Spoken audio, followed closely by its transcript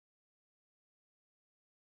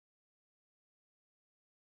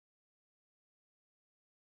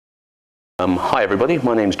Hi everybody,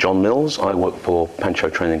 my name's John Mills. I work for Pancho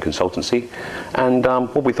Training Consultancy, and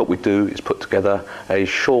what we thought we'd do is put together a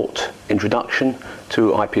short introduction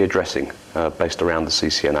to IP addressing based around the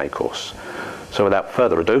CCNA course. So without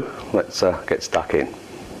further ado, let's get stuck in.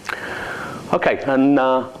 Okay, and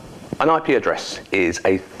an IP address is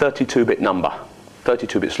a 32-bit number,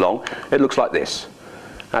 32 bits long. It looks like this.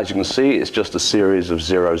 As you can see, it's just a series of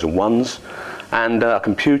zeros and ones. And a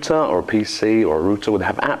computer or a PC or a router would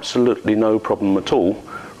have absolutely no problem at all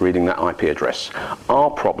reading that IP address. Our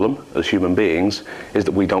problem as human beings is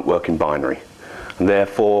that we don't work in binary. And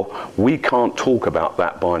therefore, we can't talk about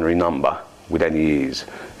that binary number with any ease.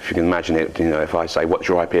 If you can imagine it, if I say, what's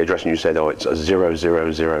your IP address? And you said, oh, it's a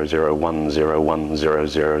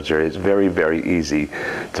 000101000, it's very, very easy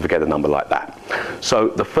to forget a number like that. So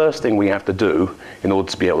the first thing we have to do in order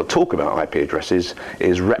to be able to talk about IP addresses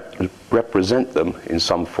is represent them in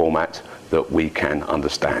some format that we can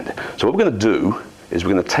understand. So what we're going to do is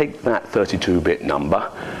we're going to take that 32-bit number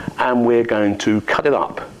and we're going to cut it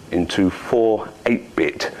up into 4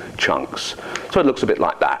 8-bit chunks. So it looks a bit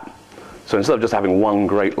like that. So instead of just having one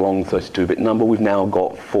great long 32-bit number, we've now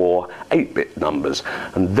got 4 8-bit numbers.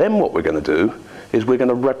 And then what we're going to do is we're going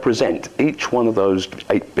to represent each one of those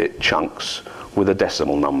 8-bit chunks with a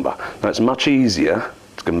decimal number. Now it's much easier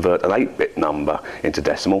to convert an 8-bit number into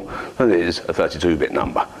decimal than it is a 32-bit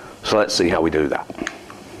number. So let's see how we do that.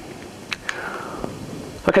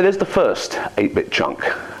 Okay, there's the first 8-bit chunk.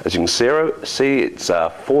 As you can see, it's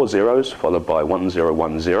 4 zeros followed by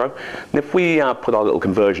 1010. And if we put our little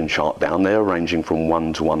conversion chart down there, ranging from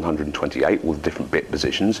 1 to 128 with different bit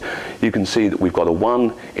positions, you can see that we've got a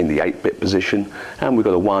 1 in the 8-bit position and we've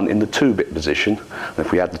got a 1 in the 2-bit position. And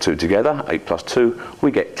if we add the two together, 8 plus 2, we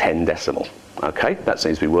get 10 decimal. Okay, that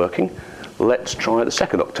seems to be working. Let's try the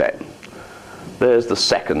second octet. There's the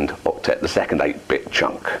second octet, the second 8-bit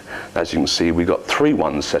chunk. As you can see, we've got 3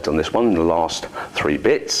 ones set on this one in the last 3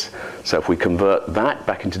 bits. So if we convert that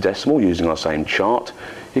back into decimal using our same chart,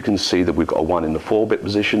 you can see that we've got a 1 in the 4-bit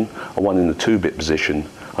position, a 1 in the 2-bit position,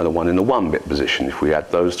 and a 1 in the 1-bit position. If we add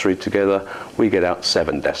those 3 together, we get out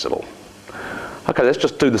 7 decimal. Okay, let's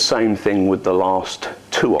just do the same thing with the last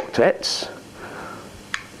 2 octets.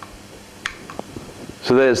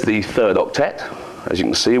 So there's the third octet. As you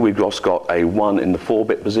can see, we've just got a 1 in the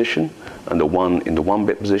 4-bit position and a 1 in the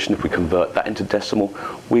 1-bit position. If we convert that into decimal,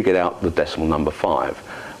 we get out the decimal number 5.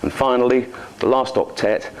 And finally, the last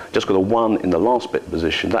octet, just got a 1 in the last bit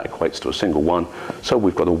position. That equates to a single 1, so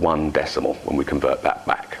we've got a 1 decimal when we convert that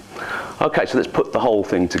back. Okay, so let's put the whole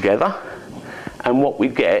thing together. And what we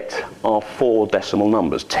get are 4 decimal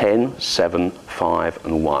numbers, 10, 7, 5,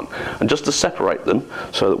 and 1. And just to separate them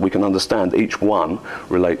so that we can understand each one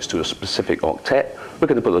relates to a specific octet, we're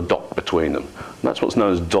going to put a dot between them. And that's what's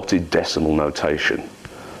known as dotted decimal notation.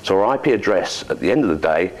 So our IP address at the end of the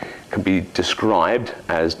day can be described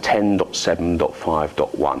as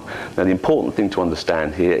 10.7.5.1. Now the important thing to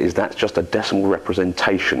understand here is that's just a decimal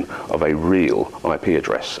representation of a real IP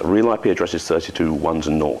address. A real IP address is 32 ones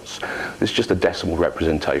and noughts. It's just a decimal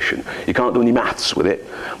representation. You can't do any maths with it,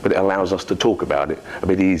 but it allows us to talk about it a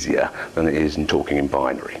bit easier than it is in talking in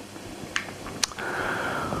binary.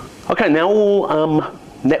 Okay, now all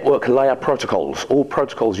network layer protocols, all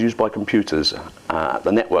protocols used by computers at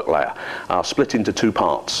the network layer, are split into 2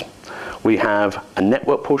 parts. We have a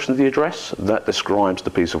network portion of the address that describes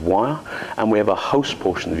the piece of wire, and we have a host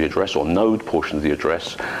portion of the address, or node portion of the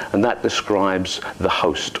address, and that describes the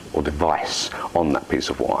host or device on that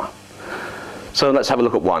piece of wire. So let's have a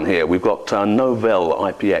look at one here. We've got Novell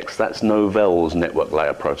IPX, that's Novell's network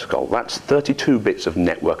layer protocol. That's 32 bits of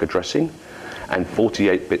network addressing and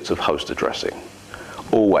 48 bits of host addressing.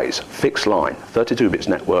 Always fixed line, 32 bits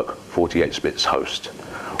network, 48 bits host.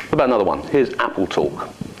 What about another one? Here's AppleTalk.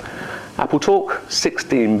 AppleTalk,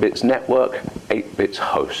 16 bits network, 8 bits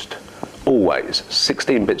host. Always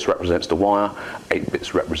 16 bits represents the wire, 8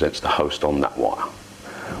 bits represents the host on that wire.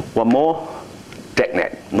 One more,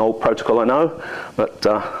 DECnet, an old protocol I know, but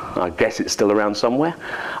I guess it's still around somewhere.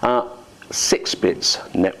 6 bits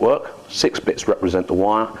network, 6 bits represent the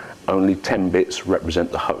wire, only 10 bits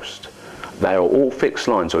represent the host. They are all fixed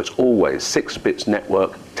lines, so it's always 6 bits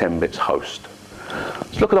network, 10 bits host.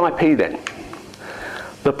 Let's look at IP then.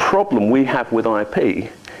 The problem we have with IP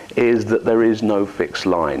is that there is no fixed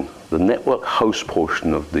line. The network host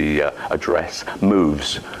portion of the address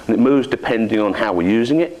moves, and it moves depending on how we're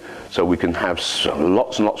using it. So we can have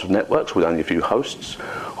lots and lots of networks with only a few hosts,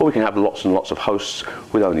 or we can have lots and lots of hosts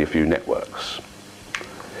with only a few networks.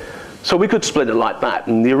 So we could split it like that,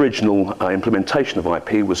 and the original implementation of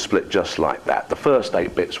IP was split just like that. The first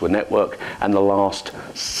 8 bits were network, and the last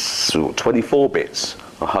 24 bits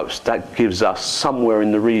a host. That gives us somewhere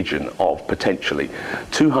in the region of potentially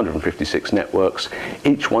 256 networks.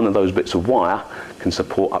 Each one of those bits of wire can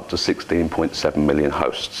support up to 16.7 million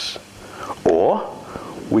hosts. Or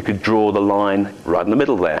we could draw the line right in the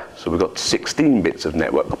middle there. So we've got 16 bits of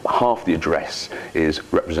network. Half the address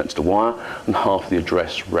represents the wire, and half the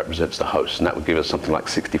address represents the host. And that would give us something like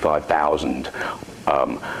 65,000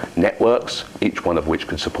 networks, each one of which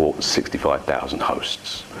could support 65,000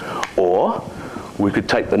 hosts. Or we could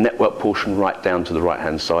take the network portion right down to the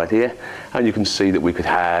right-hand side here, and you can see that we could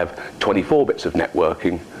have 24 bits of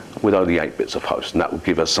networking with only 8 bits of hosts, and that would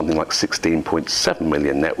give us something like 16.7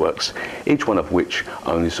 million networks, each one of which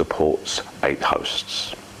only supports 8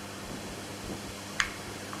 hosts.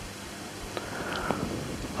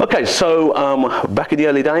 Okay, so back in the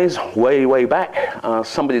early days, way back,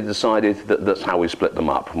 somebody decided that that's how we split them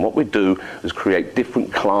up. And what we do is create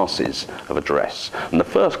different classes of address. And the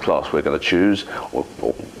first class we're going to choose or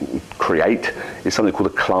create is something called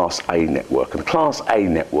a Class A network. And the Class A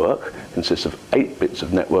network consists of 8 bits of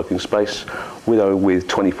networking space with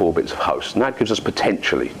 24 bits of hosts. And that gives us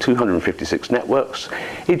potentially 256 networks,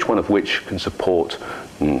 each one of which can support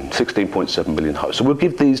 16.7 million hosts. So we'll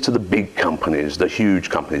give these to the big companies, the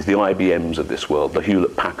huge companies, the IBMs of this world, the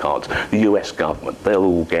Hewlett-Packards, the US government. They'll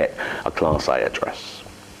all get a Class A address.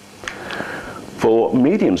 For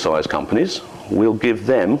medium-sized companies, we'll give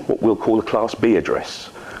them what we'll call a Class B address.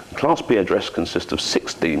 Class B address consists of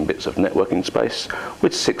 16 bits of networking space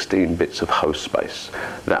with 16 bits of host space.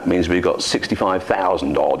 That means we've got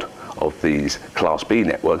 65,000 odd of these Class B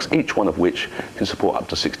networks, each one of which can support up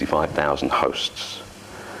to 65,000 hosts.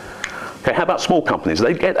 Okay, how about small companies?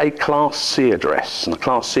 They get a Class C address, and the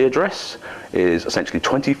Class C address is essentially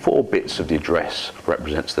 24 bits of the address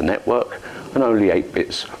represents the network, and only 8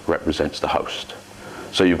 bits represents the host.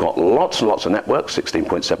 So you've got lots and lots of networks,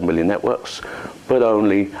 16.7 million networks, but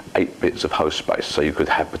only 8 bits of host space. So you could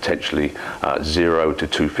have potentially 0 to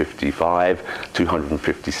 255,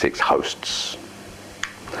 256 hosts.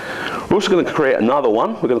 We're also going to create another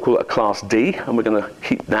one. We're going to call it a Class D, and we're going to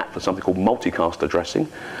keep that for something called multicast addressing.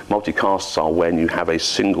 Multicasts are when you have a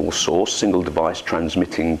single source, single device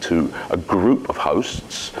transmitting to a group of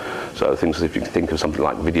hosts. So things, if you think of something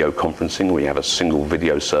like video conferencing, where you have a single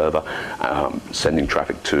video server sending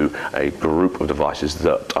traffic to a group of devices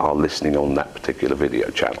that are listening on that particular video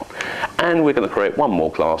channel. And we're going to create one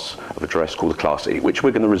more class of address called a Class E, which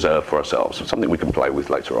we're going to reserve for ourselves, something we can play with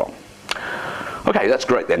later on. Okay, that's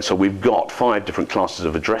great then. So we've got 5 different classes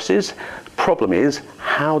of addresses. Problem is,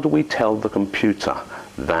 how do we tell the computer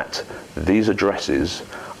that these addresses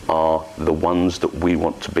are the ones that we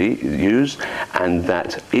want to be used, and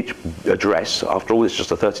that each address, after all, it's just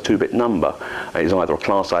a 32-bit number, is either a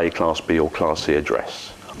Class A, Class B, or Class C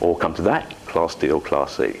address, or come to that, Class D or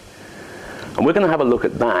Class E. And we're going to have a look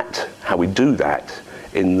at that, how we do that,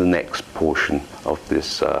 in the next portion of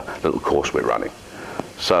this little course we're running.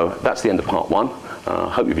 So that's the end of part 1. I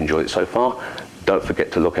hope you've enjoyed it so far. Don't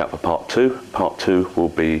forget to look out for part 2. Part 2 will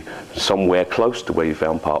be somewhere close to where you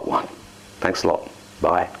found part 1. Thanks a lot.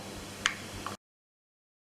 Bye.